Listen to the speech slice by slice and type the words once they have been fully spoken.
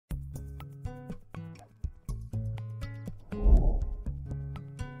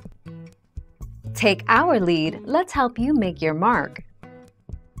Take our lead, let's help you make your mark.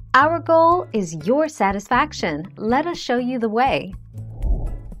 Our goal is your satisfaction. Let us show you the way.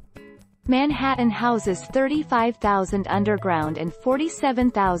 Manhattan houses 35,000 underground and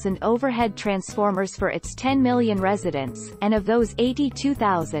 47,000 overhead transformers for its 10 million residents, and of those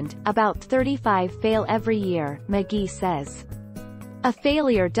 82,000, about 35 fail every year, McGee says. A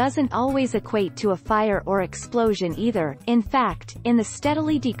failure doesn't always equate to a fire or explosion either. In fact, in the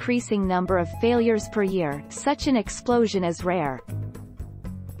steadily decreasing number of failures per year, such an explosion is rare.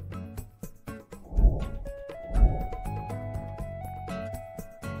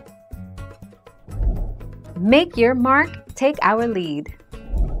 Make your mark, take our lead.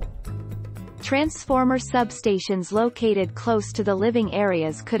 Transformer substations located close to the living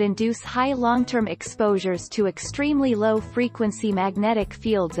areas could induce high long-term exposures to extremely low-frequency magnetic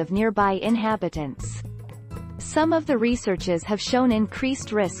fields of nearby inhabitants. Some of the researches have shown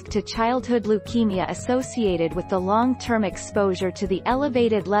increased risk to childhood leukemia associated with the long-term exposure to the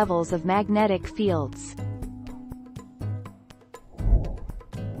elevated levels of magnetic fields.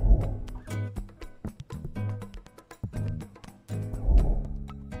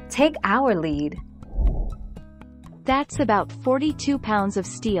 Take our lead. That's about 42 pounds of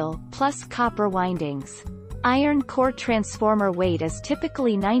steel, plus copper windings. Iron core transformer weight is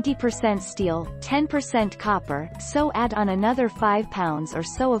typically 90% steel, 10% copper, so add on another 5 pounds or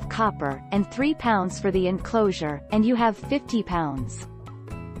so of copper, and 3 pounds for the enclosure, and you have 50 pounds.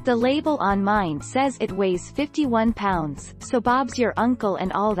 The label on mine says it weighs 51 pounds, so Bob's your uncle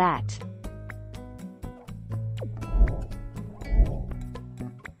and all that.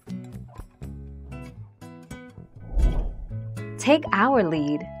 Take our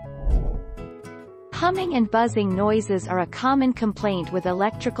lead. Humming and buzzing noises are a common complaint with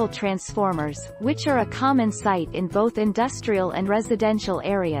electrical transformers, which are a common sight in both industrial and residential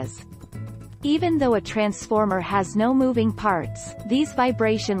areas. Even though a transformer has no moving parts, these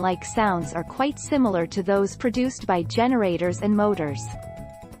vibration-like sounds are quite similar to those produced by generators and motors.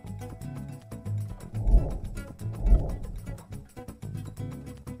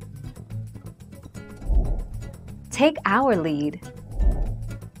 Take our lead.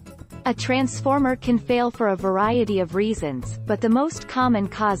 A transformer can fail for a variety of reasons, but the most common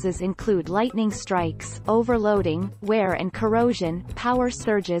causes include lightning strikes, overloading, wear and corrosion, power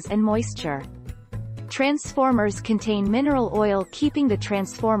surges and moisture. Transformers contain mineral oil keeping the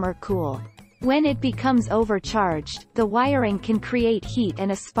transformer cool. When it becomes overcharged, the wiring can create heat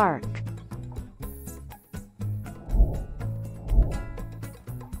and a spark.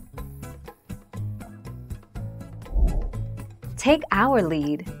 Take our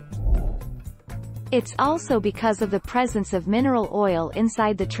lead. It's also because of the presence of mineral oil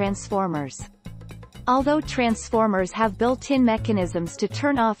inside the transformers. Although transformers have built-in mechanisms to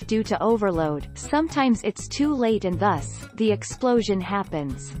turn off due to overload, sometimes it's too late and thus, the explosion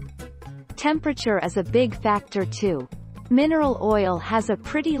happens. Temperature is a big factor too. Mineral oil has a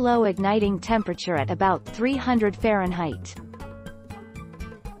pretty low igniting temperature at about 300 Fahrenheit.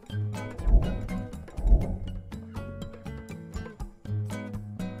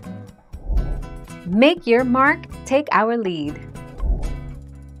 Make your mark, take our lead.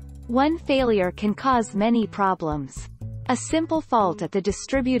 One failure can cause many problems. A simple fault at the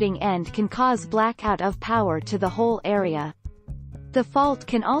distributing end can cause blackout of power to the whole area. The fault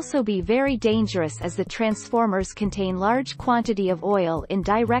can also be very dangerous as the transformers contain large quantity of oil in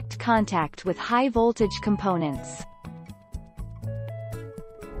direct contact with high voltage components.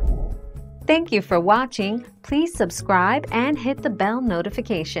 Thank you for watching. Please subscribe and hit the bell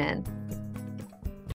notification.